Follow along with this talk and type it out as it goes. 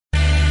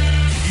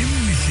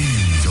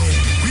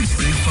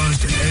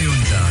breakfast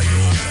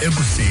eyondlayo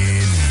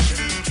ekuseni.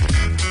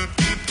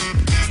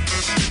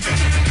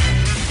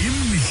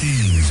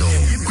 Imihlinzo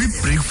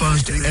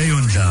kwi-breakfast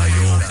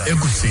eyondlayo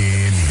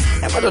ekuseni.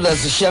 Amadoda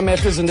zishiya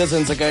amehlo izinto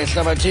ezenzeka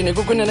ehlabathini.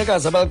 Kukho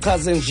unenekazi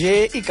abalichaze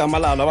nje igama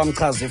lalo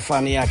abamchaza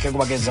ifani yakhe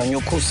kuba ke zanye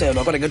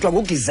ukhuselwa kodwa kuthiwa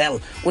nguGizelle.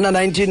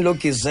 Una-19 lo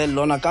Gizelle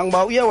lona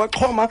kangoba uye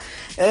waxhoma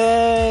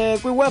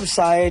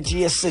kwiwebsite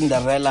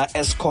yeCinderella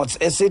Escorts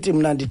esithi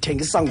mna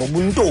ndithengisa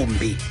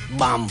ngobuntombi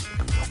bam.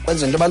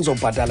 Kwenza into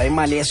banizobhatala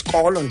imali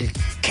yesikolo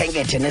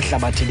ndikhenkethe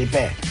nehlabathi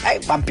liphela. Hayi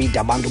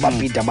babhida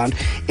abantu.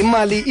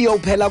 Imali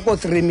iyophela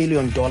ko$3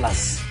 million.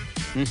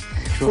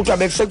 Kuthiwa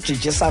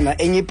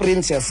bekusekujijisana enye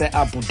iprince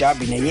yase-Abu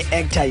Dhabi nenye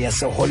i-actor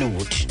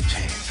yase-Hollywood.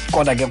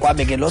 Kodwa ke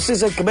kwabe ke lo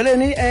sise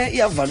ekugqibeleni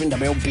iyavalwa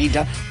indaba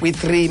yokubhida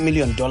kwi$3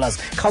 million.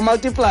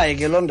 Khawumultiply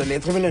ke loo nto le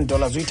 $3 million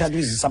uyithatha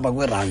uyizisa apha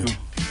kwirandi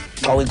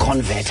xa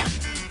uyiconverta.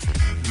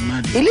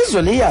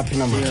 Ilizwe liyaphi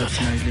namadoda?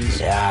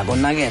 Ya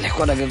konakele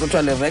kodwa ke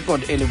kuthiwa le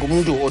record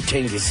elikumuntu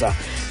othengisa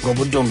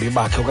ngobuntombi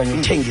bakhe okanye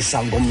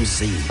uthengisa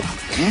ngomzimba.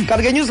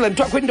 Kanti ke New Zealand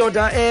kuthiwa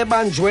kwindoda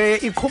ebanjwe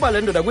iqhuba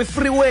le ndoda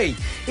kwi-freeway.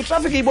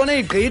 Itraffic ibone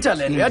igqitha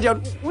le nto yathi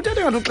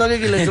uthethe ngathi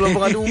uxakekile nje loo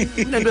kanti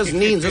unento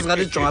ezininzi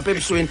ezingathi ijonga apha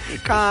ebusweni.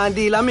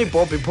 Kanti laa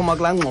mibhobho iphuma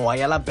kulaa ngxowa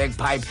yalaa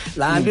bagpipe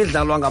laa nto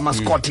idlalwa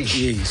ngama-Scottish.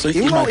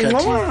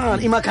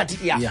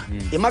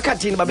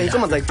 Imakhathini babe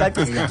intsoma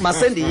zayicacisa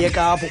masendiye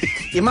kapho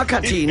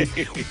imakhathini.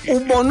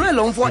 Ubonwe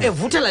lo mfo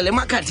evuthela le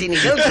makhathini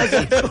ngeli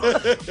xesha.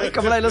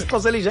 Igama layo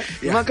lesiXhosa elisha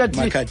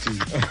imakhathini.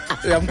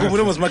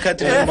 Uyamkhumbula mos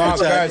makhathini.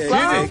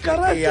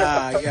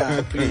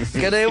 Yeah, please.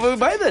 Can I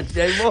buy that?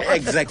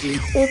 Exactly.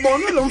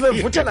 Ubonwe lo mfo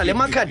evuthela le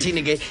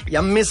makhathini ke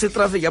yamisa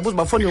itraffic yabuza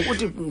bafoni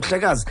ukuthi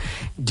mhlekazi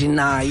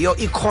ndinayo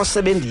i-course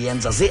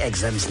ebendiyenza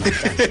zii-exams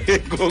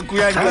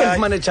Kuyangaya.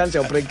 ufumane chance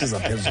yopractice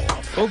phezulu.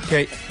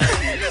 Okay.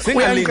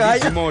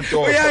 Singalingisi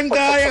imoto.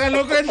 Uyangaya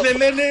kaloku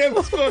endleleni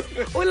ebusuku.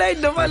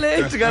 Ulayini noma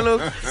late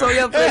kaloku so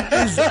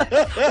uyapractice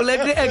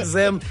uleke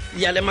i-exam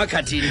yale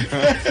makhathini.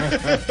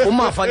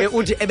 Umafa ke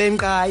uthi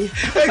ebenqaya.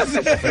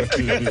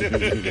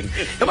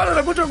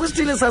 Yabona kuthiwa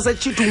kwisithile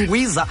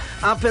saseChitungwiza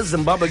apha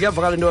eZimbabwe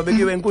kuyavakala into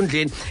abekiwe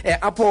enkundleni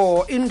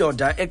apho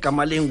indoda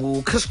egama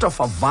lengu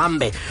Christopher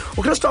Vambe.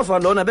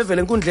 uChristopher lona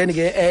bevele enkundleni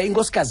ke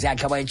inkosikazi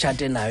yakhe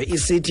abayitshate nayo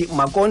isithi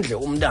makondle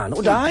umntana.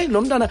 Uthi hayi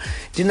lo mntana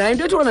ndinayo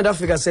into ethi wona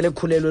ndafika sele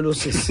ekhulelwe lo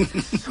sisi.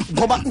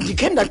 Ngoba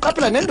ndikhe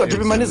ndaqaphela nendoda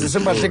ebimanizisa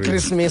impahla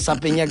eChristmas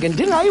apha enyakeni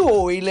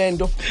ndingayihoyi le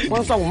nto.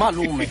 Mwanisa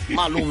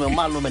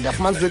ngumalume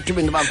ndafumanisa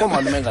ethubeni bakho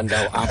malume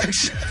ngandawo apha.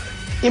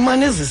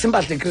 Imanizisa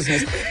impahla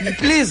eChristmas.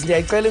 Please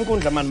ndiyayicela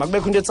inkundla mani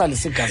makubekho into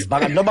etsalisa igazi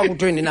baka noba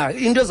kuthweni na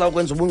into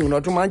ezawukwenza ubungqina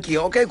wathi umantyi.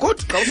 Okay good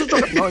xa usitsho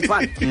no it's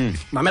fine.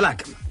 Mamela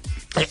ke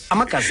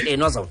amagazi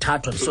enu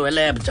azawuthathwa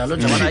ndiswelebe njalo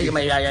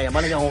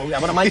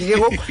yabona manje ke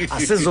ngoku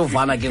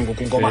asizovana ke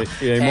ngoku ngoba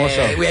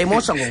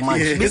uyayimosha ngoku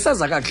manje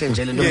biseza kakuhle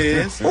nje le nto.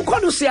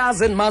 Ukhona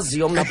usiyazi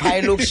endimaziyo mna phaya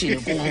elokishini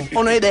kum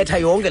onoyibetha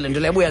yonke le nto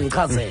leyo buya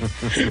ndichazela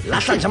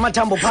lahla nje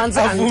amathambo phantsi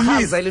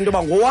andichazela into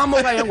yoba ngowam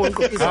okanye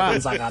ngomqo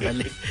izakwenzakala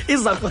le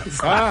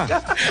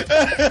izakwenzakala.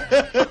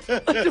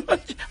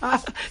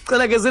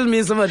 Cela ke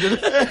zilimise manje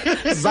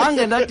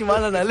zange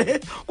ndadibana nale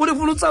kuthi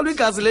ufuna utsalwa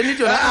igazi le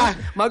nto yona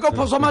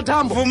makophoswa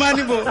amathambo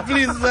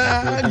please.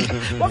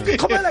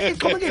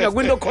 Iqhubekeka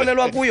kwinto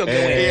okholelwa kuyo ke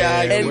wena.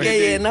 And ke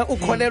yena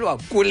ukholelwa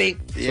kule.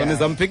 So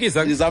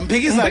nizamphikisa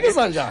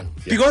njani?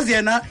 Because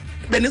yena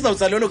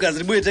benizawutsala lo gazi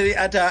libuye ethi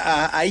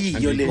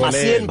ayiyo le.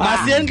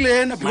 Masiyeni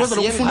kulena because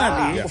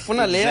lokufuna le.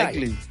 Ufuna le.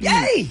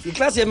 Yey,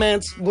 iclass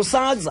yemen's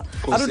busaza.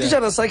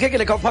 Atutitsha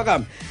sakhekele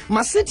khawuphakame.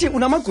 Masithi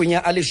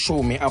unamagwinya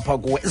alishumi apha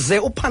kuwe. Ze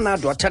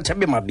uPanado athatha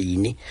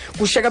bemabini.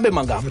 Kusheka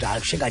bemangaphi? Hayi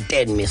kusheka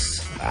 10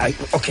 miss. Hayi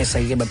okay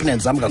sayike baphinde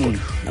nizame kakhulu.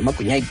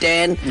 Namagwinya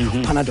ayi10,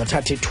 uPanado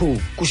athathe 2.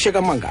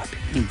 Kusheka mangaphi?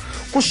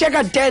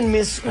 Kusheka 10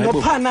 miss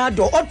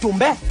noPanado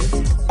odumbe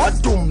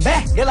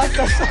ngela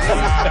xesha.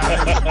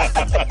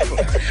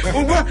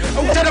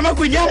 Ukuthatha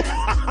amagwinya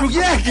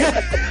ukuyeke.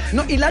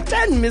 No ila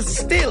 10 miss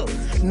still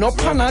no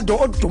Panado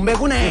odumbe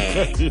kune.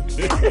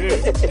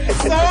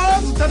 So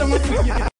uthatha amagwinya